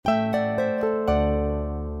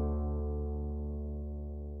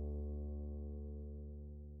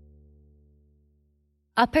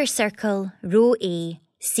Upper Circle, Row A,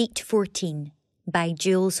 Seat 14, by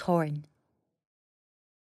Jules Horn.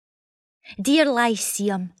 Dear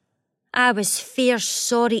Lyceum, I was fair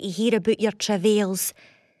sorry to hear about your travails,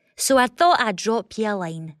 so I thought I'd drop you a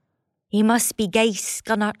line. You must be Guy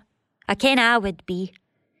Scunner, I ken I would be.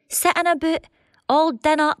 Sitting about, all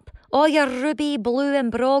done up, all your ruby, blue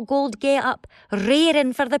and braw gold get-up,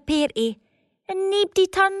 raring for the party, and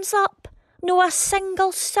naebody turns up, no a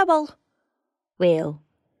single sybil. Well,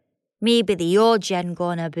 maybe the odd yin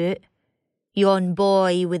gone about, yon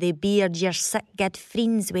boy with the beard you're sick good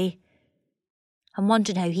friends wi'. I'm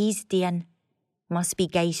wondering how he's doing. Must be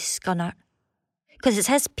Guy Scunner. 'Cause it's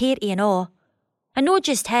his party and all. And no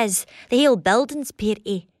just his, the whole building's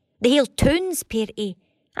party, the whole town's party,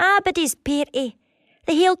 everybody's party.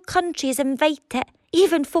 The whole country's invited,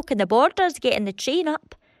 even folk in the borders getting the train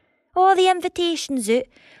up. All the invitations out,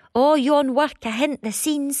 all yon work ahint the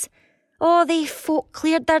scenes. All they folk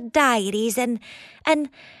cleared their diaries and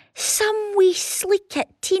some wee sleekit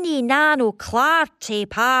teeny nano clarty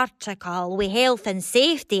particle wi' health and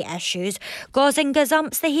safety issues goes and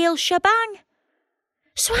gazumps the whole shebang.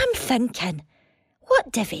 So I'm thinking,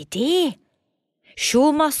 what do we do?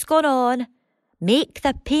 Show must go on, make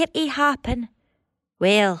the party happen.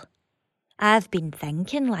 Well, I've been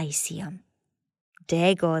thinking, Lyceum.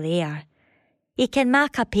 Dego there. You can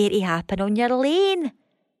make a party happen on your lane.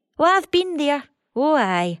 Oh, I've been there. Oh,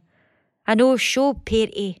 aye. I know show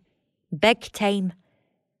party. Big time.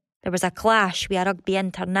 There was a clash with a rugby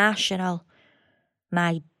international.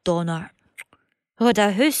 My donor. Oh,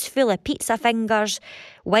 the house full of pizza fingers,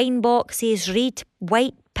 wine boxes, red,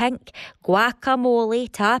 white, pink, guacamole,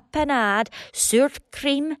 tapenade, sour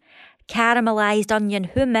cream, caramelised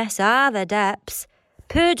onion hummus, the dips,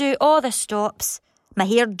 poodoo, all the stops. My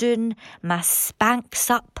hair doon, my spanks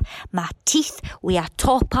up, my teeth with a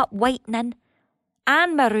top-up whitening,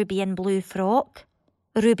 and my ruby and blue frock,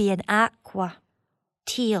 ruby and aqua,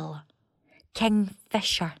 teal,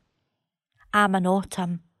 kingfisher. I'm an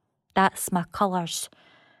autumn, that's my colours,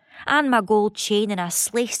 and my gold chain and a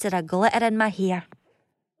slice of glitter in my hair,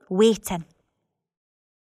 waiting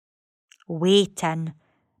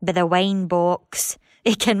by the wine box.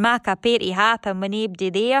 It can make a party happen when naebody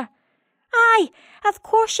there. Aye, of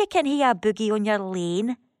course you can hear a boogie on your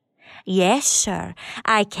lane. Yes, sir,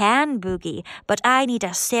 I can boogie, but I need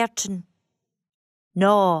a certain...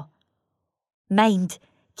 No. Mind,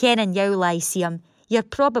 kenning you, Lyceum, you're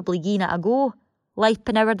probably gien it a go,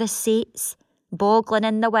 liping over the seats, boggling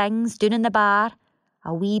in the wings, doon in the bar,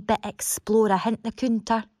 a wee bit explore ahint the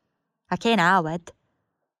counter. I ken I would.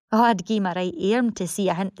 Oh, I'd gie my right arm to see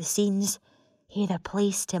ahint the scenes, hae the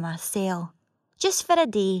place to mysel, just for a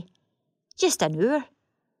day. Just an hour.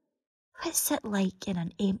 What's it like in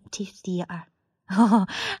an empty theatre? Oh,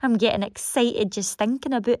 I'm getting excited just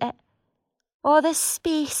thinking about it. Oh, the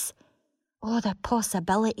space. Oh, the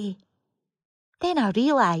possibility. Then I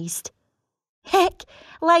realised, heck,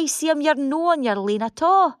 Lyceum, you're no on your lane at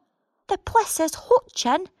all. The place is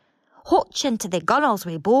hotchin to the gunnels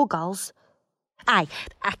wi' bogles. Aye,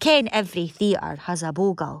 I ken every theatre has a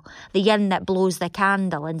bogle, the yin that blows the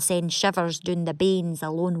candle and sends shivers down the banes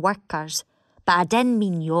of lone workers. But I didn't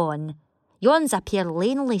mean yon. Yon's a pure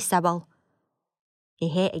lanely sybil. He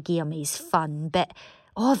had to gie him his fun, but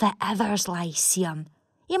all the others, Lyceum.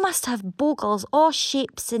 You must have bogles all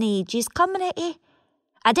shapes and ages coming at you.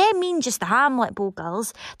 I didn't mean just the Hamlet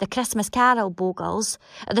bogles, the Christmas Carol bogles,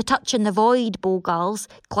 the Touch in the Void bogles,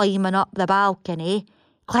 climbing up the balcony,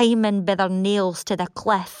 climbing by their nails to the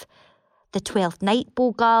cliff, the 12th Night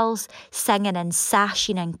bogles, singing and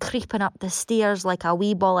sashing and creeping up the stairs like a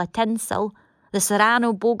wee ball of tinsel, the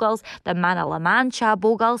Serrano bogles, the Man of La Mancha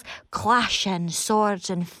bogles, clashing swords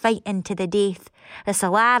and fighting to the death, the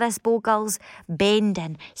Solaris bogles,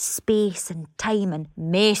 bending space and time and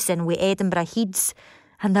messing with Edinburgh heads,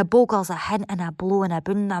 and the bogles a hinting a blowing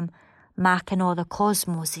aboon them, making all the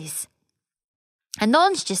cosmoses. And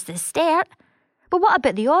thon's just the start. But what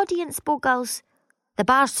about the audience bogles? The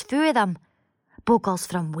bar's full of them. Bogles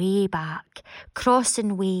from way back,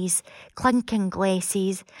 crossing ways, clinking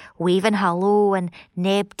glasses, waving hello and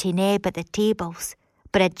neb to neb at the tables.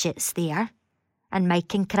 Bridget's there, and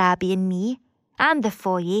Mike and Crabby and me, and the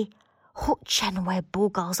foyer, hotchin wi'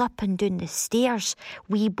 bogles up and down the stairs,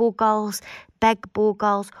 wee bogles, big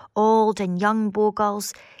bogles, old and young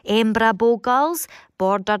bogles, Embra bogles,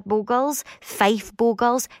 bordered bogles, Fife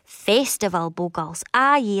bogles, festival bogles,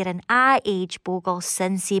 a year and a age bogles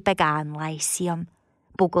since he began, Lyceum.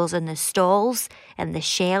 Bogles in the stalls, in the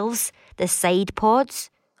shelves, the side pods,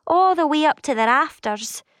 all the way up to the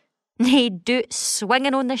rafters. They do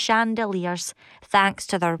swinging on the chandeliers, thanks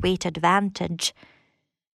to their weight advantage.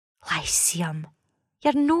 Lyceum,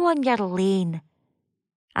 you're no on your lane.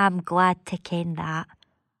 I'm glad to ken that.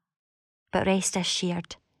 But rest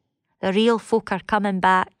assured, the real folk are coming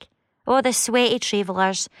back. Oh, the sweaty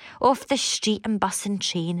travellers, off the street and bus and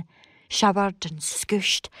train, showered and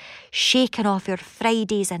scooshed, shaking off your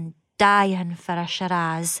Fridays and dying for a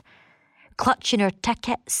Shiraz, clutching your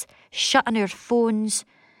tickets, shutting your phones,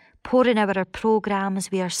 pouring our programmes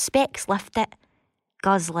with our specs lifted,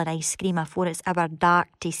 guzzling ice cream afore it's our dark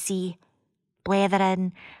to see,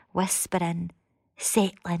 blethering, whispering,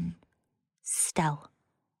 settling, still.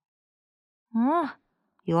 Oh,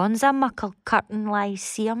 yon's a muckle curtain,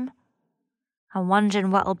 Lyceum. I'm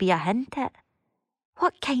wondering what'll be ahint it.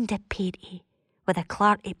 What kind of party with a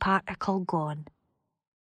clarty particle gone?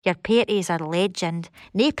 Your parties are legend,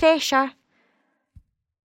 nae pressure.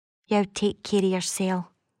 You take care of yourself.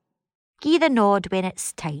 Gie the nod when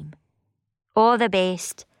it's time. All the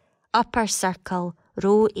best, upper circle,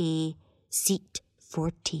 row A, seat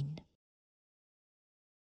 14.